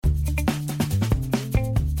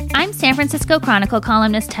I'm San Francisco Chronicle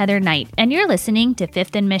columnist Heather Knight, and you're listening to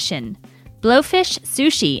Fifth and Mission. Blowfish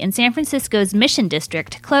Sushi in San Francisco's Mission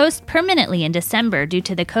District closed permanently in December due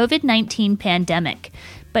to the COVID-19 pandemic.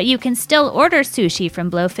 But you can still order sushi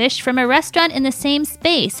from Blowfish from a restaurant in the same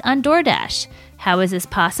space on DoorDash. How is this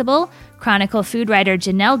possible? Chronicle food writer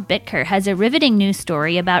Janelle Bitker has a riveting news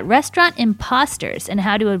story about restaurant imposters and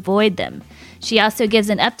how to avoid them. She also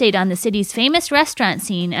gives an update on the city's famous restaurant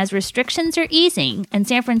scene as restrictions are easing and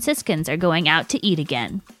San Franciscans are going out to eat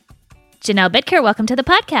again. Janelle Bitker, welcome to the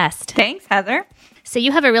podcast. Thanks, Heather. So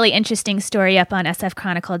you have a really interesting story up on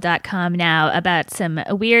sfchronicle.com now about some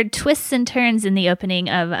weird twists and turns in the opening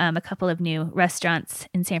of a couple of new restaurants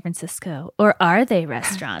in San Francisco. Or are they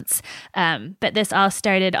restaurants? But this all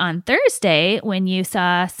started on Thursday when you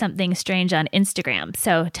saw something strange on Instagram.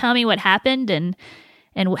 So tell me what happened and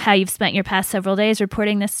how you've spent your past several days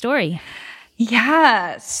reporting this story.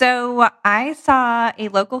 Yeah. So I saw a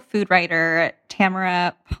local food writer,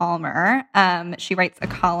 Tamara Palmer. She writes a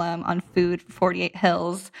column on food for 48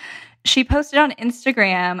 Hills. She posted on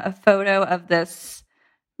Instagram a photo of this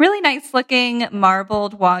really nice looking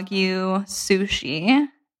marbled Wagyu sushi.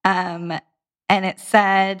 And it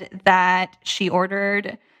said that she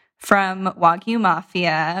ordered from Wagyu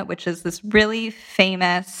Mafia, which is this really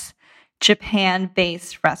famous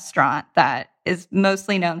Japan-based restaurant that is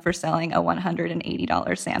mostly known for selling a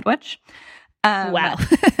 $180 sandwich. Wow.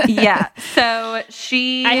 Yeah. So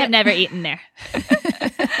I have never eaten there.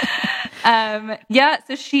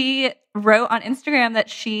 So she wrote on Instagram that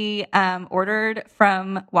she ordered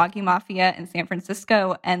from Wagyu Mafia in San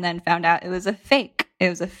Francisco and then found out it was a fake. It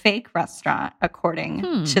was a fake restaurant,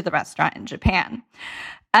 according to the restaurant in Japan.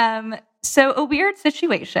 So a weird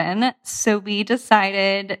situation. So we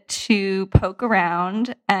decided to poke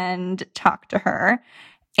around and talk to her.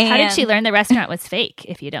 And how did she learn the restaurant was fake,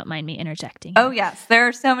 if you don't mind me interjecting? Oh, yes. There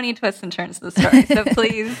are so many twists and turns to the story. So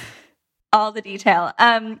please, all the detail.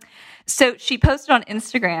 So she posted on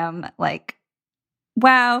Instagram, like,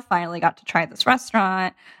 wow, finally got to try this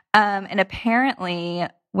restaurant. And apparently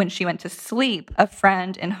when she went to sleep, a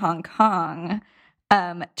friend in Hong Kong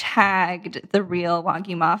tagged the real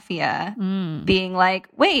Wagyu Mafia, being like,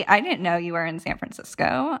 wait, I didn't know you were in San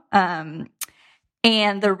Francisco. And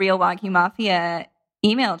the real Wagyu Mafia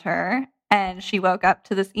emailed her, and she woke up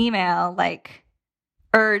to this email like,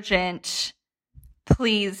 urgent,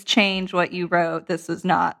 please change what you wrote. This is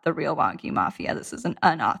not the real Wagyu Mafia. This is an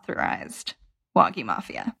unauthorized Wagyu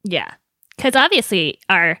Mafia. Yeah. Because obviously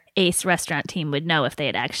our Ace restaurant team would know if they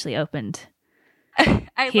had actually opened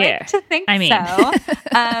here. Like to think so.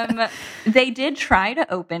 They did try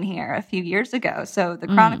to open here a few years ago. So the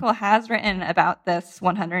Chronicle has written about this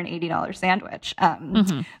 $180 sandwich.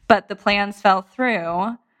 But the plans fell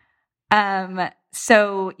through.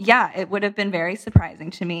 So yeah, it would have been very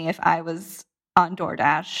surprising to me if I was on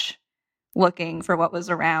DoorDash looking for what was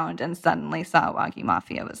around and suddenly saw Wagyu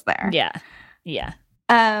Mafia was there. Yeah. Yeah.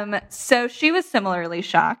 So she was similarly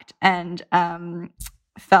shocked and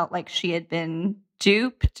felt like she had been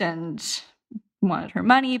duped and wanted her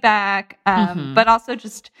money back. But also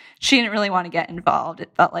just, she didn't really want to get involved.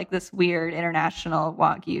 It felt like this weird international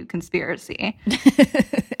Wagyu conspiracy.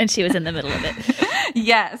 And she was in the middle of it.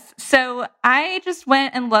 Yes. So I just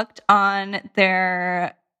went and looked on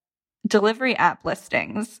their delivery app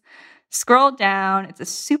listings, scrolled down. It's a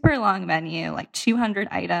super long menu, like 200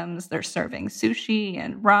 items. They're serving sushi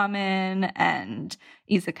and ramen and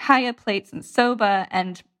izakaya plates and soba.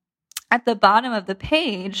 And at the bottom of the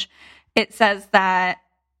page, it says that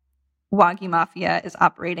Wagyu Mafia is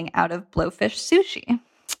operating out of Blowfish Sushi.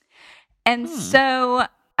 And so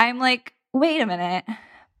I'm like, wait a minute.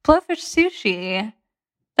 Blowfish Sushi,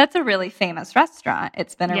 that's a really famous restaurant.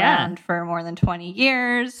 It's been around for more than 20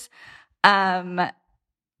 years.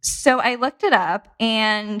 So I looked it up,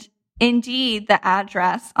 and indeed, the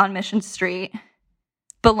address on Mission Street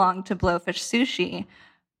belonged to Blowfish Sushi.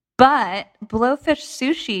 But Blowfish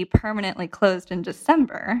Sushi permanently closed in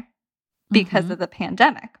December because of the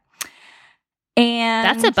pandemic. And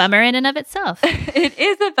that's a bummer in and of itself. It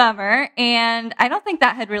is a bummer. And I don't think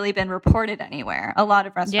that had really been reported anywhere. A lot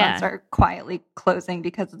of restaurants are quietly closing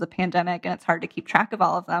because of the pandemic, and it's hard to keep track of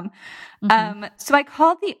all of them. So I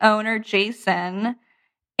called the owner, Jason,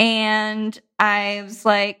 and I was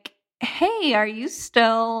like, hey, are you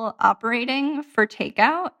still operating for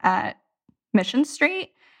takeout at Mission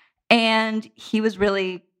Street? And he was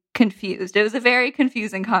really confused. It was a very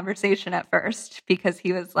confusing conversation at first because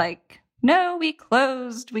he was like, no, we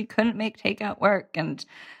closed. We couldn't make takeout work. And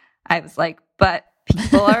I was like, but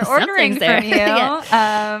people are ordering from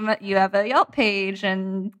you. You have a Yelp page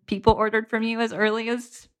and people ordered from you as early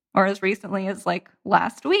as or as recently as like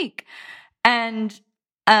last week. And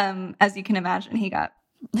as you can imagine, he got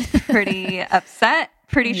pretty upset,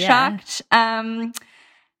 pretty shocked, and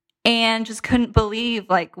just couldn't believe,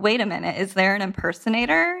 like, wait a minute, is there an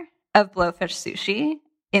impersonator of Blowfish Sushi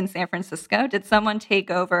in San Francisco? Did someone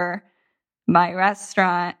take over my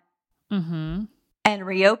restaurant and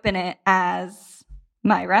reopen it as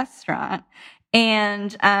my restaurant?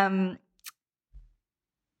 And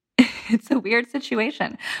it's a weird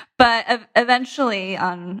situation. But eventually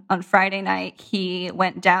on Friday night, he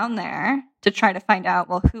went down there to try to find out,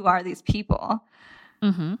 well, who are these people?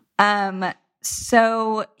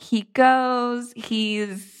 So he goes,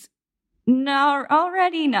 he's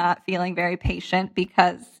already not feeling very patient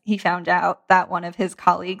because he found out that one of his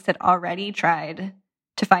colleagues had already tried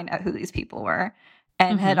to find out who these people were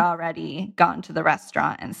and had already gone to the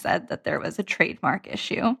restaurant and said that there was a trademark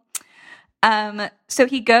issue. So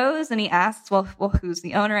he goes and he asks, well, who's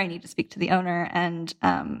the owner? I need to speak to the owner. And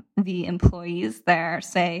the employees there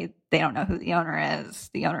say they don't know who the owner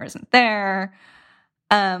is. The owner isn't there.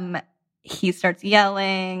 He starts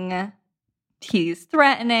yelling. He's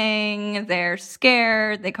threatening. They're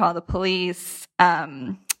scared. They call the police.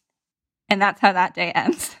 And that's how that day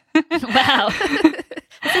ends. Wow.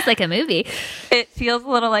 This is like a movie. It feels a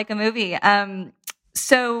little like a movie.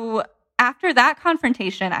 So after that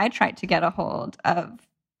confrontation, I tried to get a hold of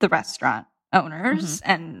the restaurant owners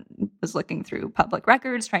and was looking through public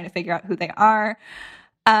records, trying to figure out who they are.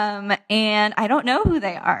 And I don't know who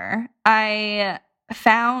they are. I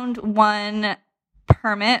found one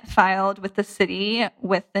permit filed with the city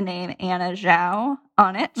with the name Anna Zhao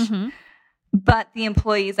on it. But the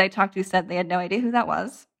employees I talked to said they had no idea who that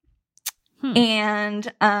was.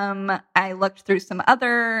 And I looked through some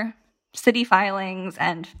other city filings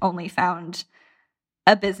and only found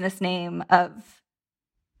a business name of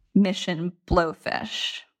Mission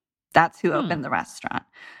Blowfish. That's who opened the restaurant.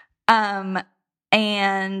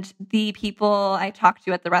 And the people I talked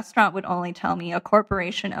to at the restaurant would only tell me a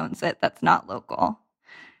corporation owns it that's not local.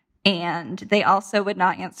 And they also would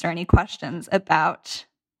not answer any questions about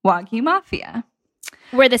Wagyu Mafia.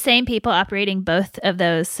 Were the same people operating both of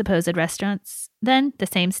those supposed restaurants then? The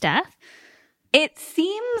same staff? It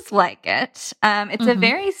seems like it. It's a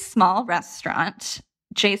very small restaurant.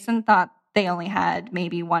 Jason thought they only had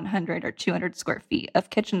maybe 100 or 200 square feet of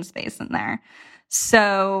kitchen space in there.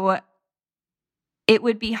 So it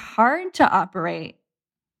would be hard to operate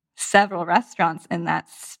several restaurants in that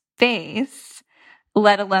space,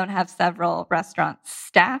 let alone have several restaurant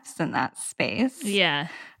staffs in that space. Yeah.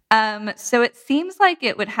 So it seems like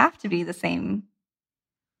it would have to be the same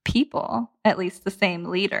people, at least the same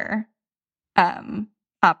leader,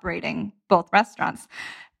 operating both restaurants.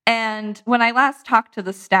 And when I last talked to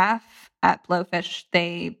the staff at Blowfish,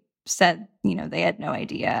 they said, they had no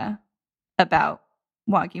idea about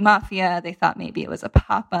Wagyu Mafia. They thought maybe it was a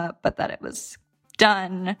pop-up, but that it was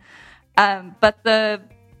done. But the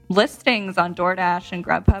listings on DoorDash and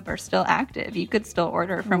Grubhub are still active. You could still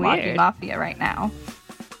order from Wagyu Mafia right now.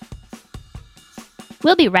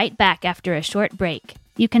 We'll be right back after a short break.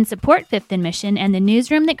 You can support Fifth and Mission and the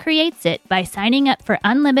newsroom that creates it by signing up for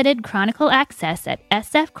unlimited Chronicle access at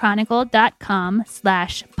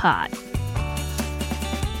sfchronicle.com/pod.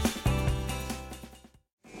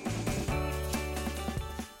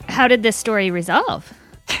 How did this story resolve?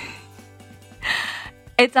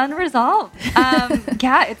 It's unresolved.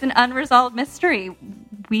 Yeah, it's an unresolved mystery.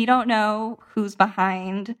 We don't know who's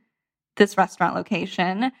behind this restaurant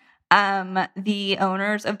location. The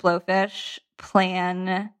owners of Blowfish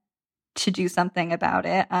plan to do something about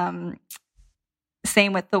it.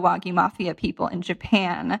 Same with the Wagyu Mafia people in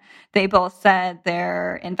Japan. They both said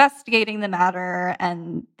they're investigating the matter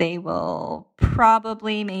and they will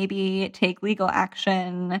probably maybe take legal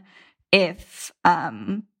action if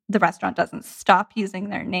the restaurant doesn't stop using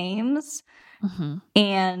their names.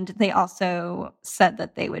 And they also said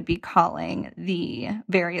that they would be calling the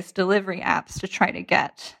various delivery apps to try to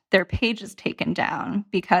get their pages taken down,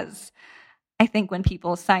 because I think when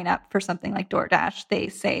people sign up for something like DoorDash, they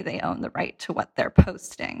say they own the right to what they're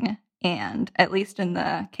posting. And at least in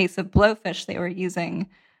the case of Blowfish, they were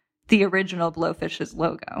using the original Blowfish's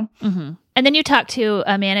logo. And then you talked to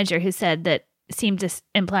a manager who said that seemed to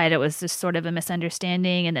imply that it was just sort of a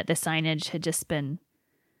misunderstanding and that the signage had just been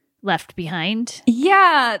left behind.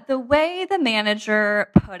 Yeah, the way the manager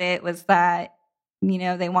put it was that,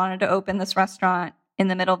 they wanted to open this restaurant in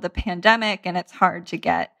the middle of the pandemic and it's hard to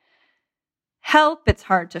get help. It's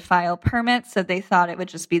hard to file permits. So they thought it would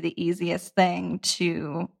just be the easiest thing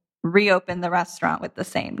to reopen the restaurant with the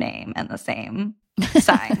same name and the same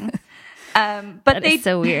sign. That is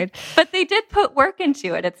so weird. But they did put work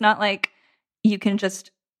into it. It's not like you can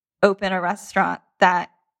just open a restaurant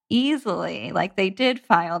that easily. Like, they did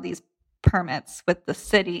file these permits with the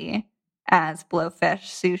city as Blowfish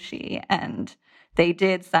Sushi, and they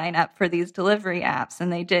did sign up for these delivery apps,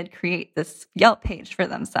 and they did create this Yelp page for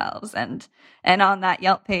themselves. And on that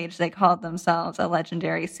Yelp page, they called themselves a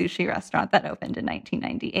legendary sushi restaurant that opened in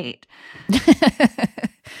 1998.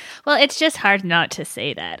 Well, it's just hard not to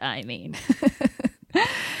say that. I mean,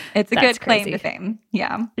 it's a good claim to fame.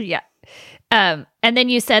 Yeah. Yeah. And then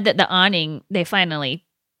you said that the awning, they finally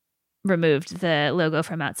removed the logo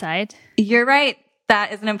from outside. You're right.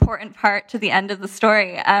 That is an important part to the end of the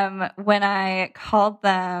story. When I called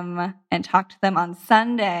them and talked to them on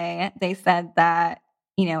Sunday, they said that,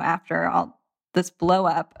 after all this blow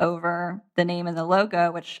up over the name and the logo,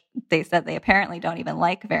 which they said they apparently don't even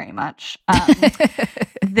like very much,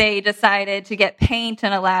 they decided to get paint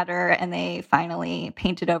and a ladder, and they finally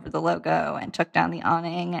painted over the logo and took down the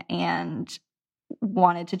awning and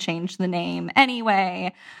wanted to change the name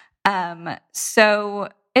anyway. So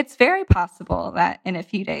it's very possible that in a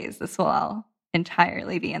few days, this will all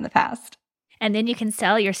entirely be in the past. And then you can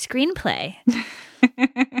sell your screenplay.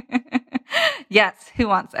 Yes, who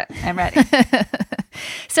wants it? I'm ready.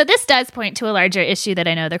 So this does point to a larger issue that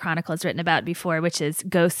I know the Chronicle has written about before, which is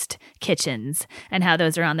ghost kitchens and how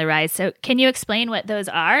those are on the rise. So can you explain what those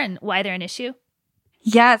are and why they're an issue?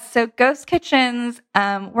 Yes. So ghost kitchens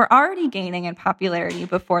were already gaining in popularity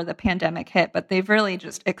before the pandemic hit, but they've really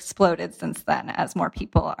just exploded since then as more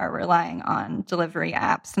people are relying on delivery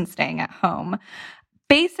apps and staying at home.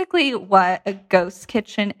 Basically, what a ghost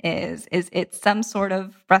kitchen is it's some sort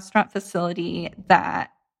of restaurant facility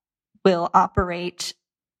that will operate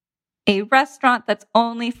a restaurant that's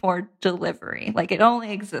only for delivery. Like, it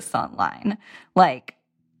only exists online. Like,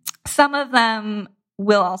 some of them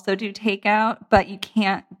will also do takeout, but you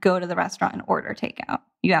can't go to the restaurant and order takeout.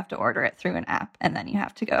 You have to order it through an app, and then you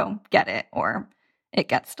have to go get it, or it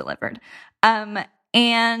gets delivered.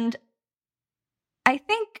 And I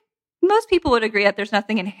think most people would agree that there's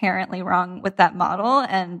nothing inherently wrong with that model.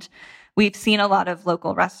 And we've seen a lot of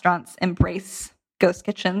local restaurants embrace ghost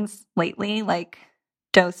kitchens lately. Like,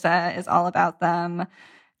 Dosa is all about them.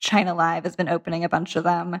 China Live has been opening a bunch of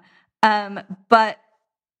them. But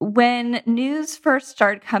when news first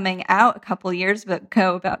started coming out a couple years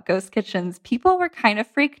ago about ghost kitchens, people were kind of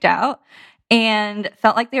freaked out and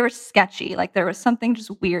felt like they were sketchy, like there was something just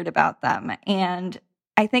weird about them. And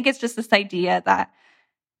I think it's just this idea that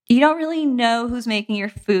you don't really know who's making your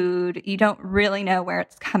food. You don't really know where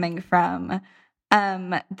it's coming from.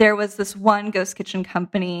 There was this one ghost kitchen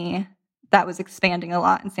company that was expanding a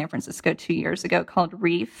lot in San Francisco 2 years ago called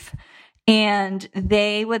Reef. And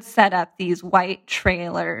they would set up these white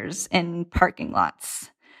trailers in parking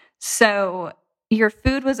lots. So your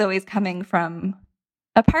food was always coming from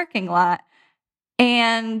a parking lot.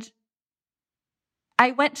 And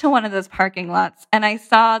I went to one of those parking lots and I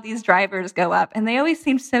saw these drivers go up, and they always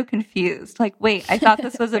seemed so confused. Like, wait, I thought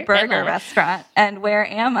this was a burger restaurant, and where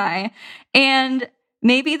am I? And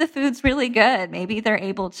maybe the food's really good. Maybe they're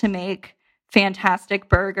able to make fantastic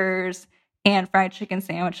burgers and fried chicken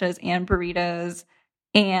sandwiches and burritos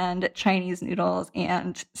and Chinese noodles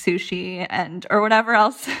and sushi or whatever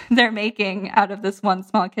else they're making out of this one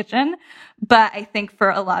small kitchen. But I think for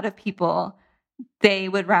a lot of people, they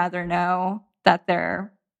would rather know that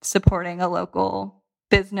they're supporting a local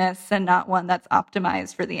business and not one that's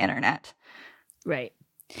optimized for the internet. Right.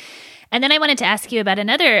 And then I wanted to ask you about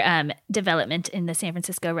another development in the San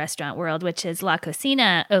Francisco restaurant world, which is La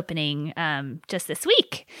Cocina opening just this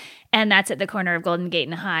week. And that's at the corner of Golden Gate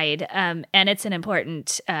and Hyde. And it's an important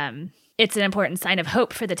sign of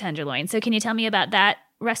hope for the Tenderloin. So can you tell me about that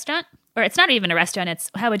restaurant? Or it's not even a restaurant.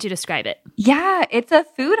 How would you describe it? Yeah, it's a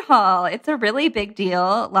food hall. It's a really big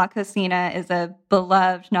deal. La Cocina is a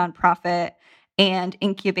beloved nonprofit and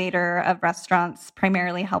incubator of restaurants,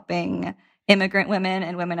 primarily helping immigrant women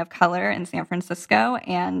and women of color in San Francisco.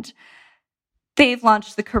 And they've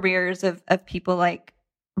launched the careers of people like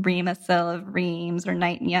Reem Assil of Reem's or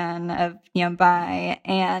Night Yun of Yumbai.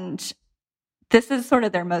 And this is sort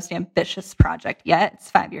of their most ambitious project yet.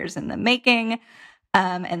 It's 5 years in the making.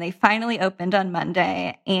 And they finally opened on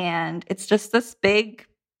Monday. And it's just this big,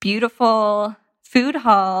 beautiful food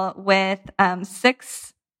hall with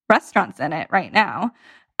 6 restaurants in it right now.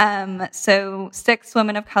 So 6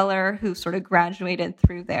 women of color who sort of graduated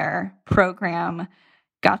through their program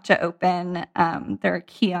got to open their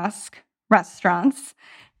kiosk restaurants.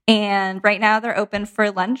 And right now they're open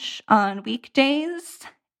for lunch on weekdays.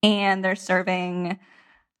 And they're serving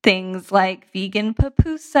things like vegan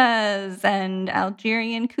pupusas and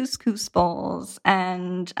Algerian couscous bowls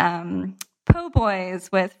and po' boys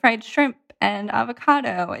with fried shrimp and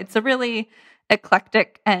avocado. It's a really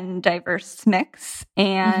eclectic and diverse mix.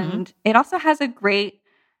 And it also has a great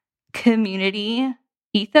community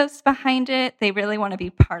ethos behind it. They really want to be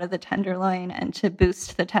part of the Tenderloin and to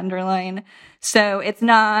boost the Tenderloin. So it's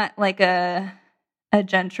not like a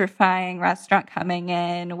gentrifying restaurant coming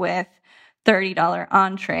in with $30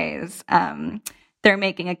 entrees. They're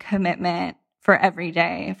making a commitment for every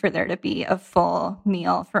day for there to be a full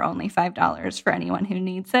meal for only $5 for anyone who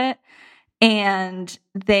needs it. And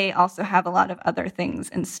they also have a lot of other things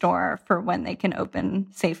in store for when they can open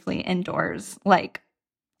safely indoors, like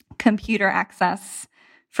computer access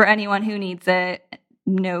for anyone who needs it,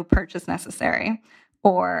 no purchase necessary,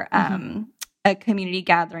 or a community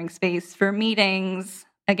gathering space for meetings,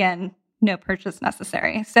 again, no purchase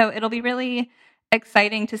necessary. So it'll be really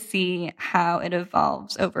exciting to see how it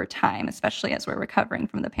evolves over time, especially as we're recovering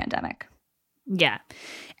from the pandemic. Yeah.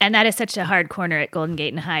 And that is such a hard corner at Golden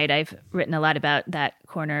Gate and Hyde. I've written a lot about that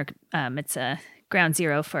corner. It's a ground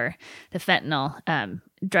zero for the fentanyl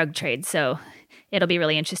drug trade. So it'll be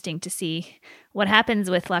really interesting to see what happens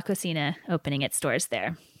with La Cocina opening its doors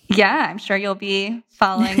there. Yeah, I'm sure you'll be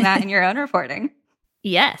following that in your own reporting.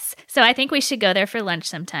 Yes. So I think we should go there for lunch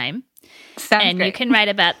sometime. Sounds great. You can write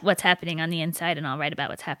about what's happening on the inside, and I'll write about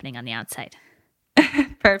what's happening on the outside.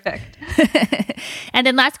 Perfect. And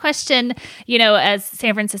then last question, as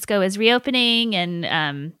San Francisco is reopening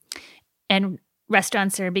and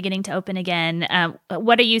restaurants are beginning to open again,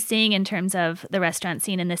 what are you seeing in terms of the restaurant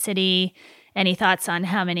scene in the city? Any thoughts on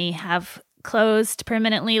how many have closed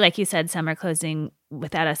permanently? Like you said, some are closing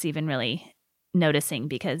without us even really noticing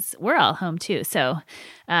because we're all home too. So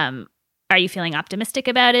are you feeling optimistic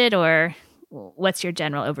about it, or what's your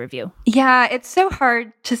general overview? Yeah, it's so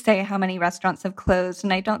hard to say how many restaurants have closed,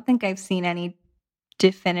 and I don't think I've seen any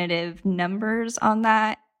definitive numbers on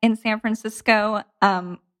that in San Francisco.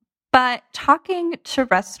 But talking to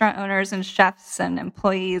restaurant owners and chefs and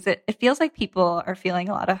employees, it feels like people are feeling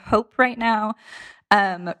a lot of hope right now.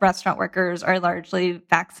 Restaurant workers are largely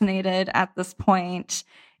vaccinated at this point,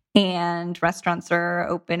 and restaurants are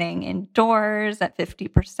opening indoors at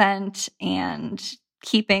 50% and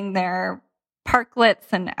keeping their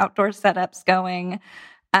parklets and outdoor setups going.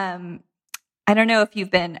 I don't know if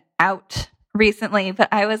you've been out recently, but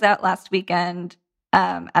I was out last weekend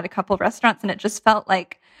at a couple of restaurants, and it just felt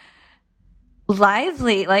like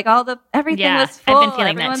lively, like everything was full. I've been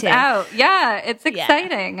feeling everyone's that too. out. Yeah, it's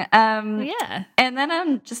exciting. Yeah. And then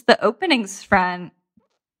on just the openings front,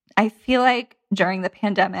 I feel like during the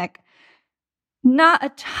pandemic, not a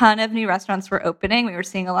ton of new restaurants were opening. We were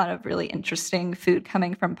seeing a lot of really interesting food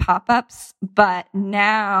coming from pop-ups, but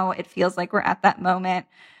now it feels like we're at that moment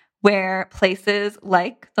where places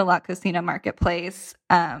like the La Cocina Marketplace,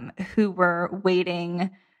 who were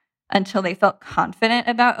waiting until they felt confident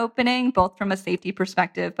about opening, both from a safety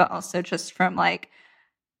perspective, but also just from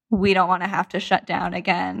we don't want to have to shut down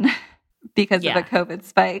again because of a COVID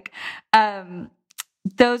spike.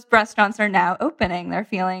 Those restaurants are now opening. They're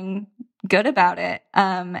feeling good about it.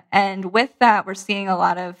 And with that, we're seeing a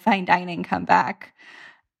lot of fine dining come back,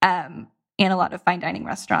 and a lot of fine dining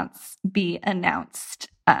restaurants be announced,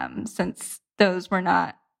 since those were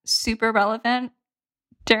not super relevant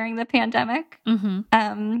during the pandemic.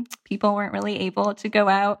 People weren't really able to go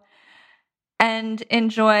out and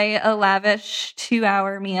enjoy a lavish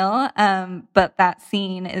 2-hour meal. But that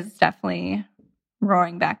scene is definitely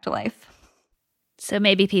roaring back to life. So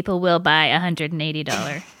maybe people will buy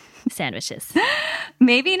 $180 sandwiches.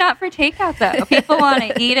 Maybe not for takeout, though. People want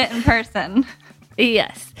to eat it in person.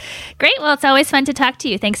 Yes. Great. Well, it's always fun to talk to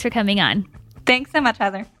you. Thanks for coming on. Thanks so much,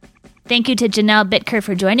 Heather. Thank you to Janelle Bitker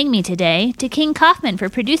for joining me today, to King Kaufman for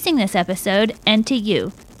producing this episode, and to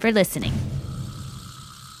you for listening.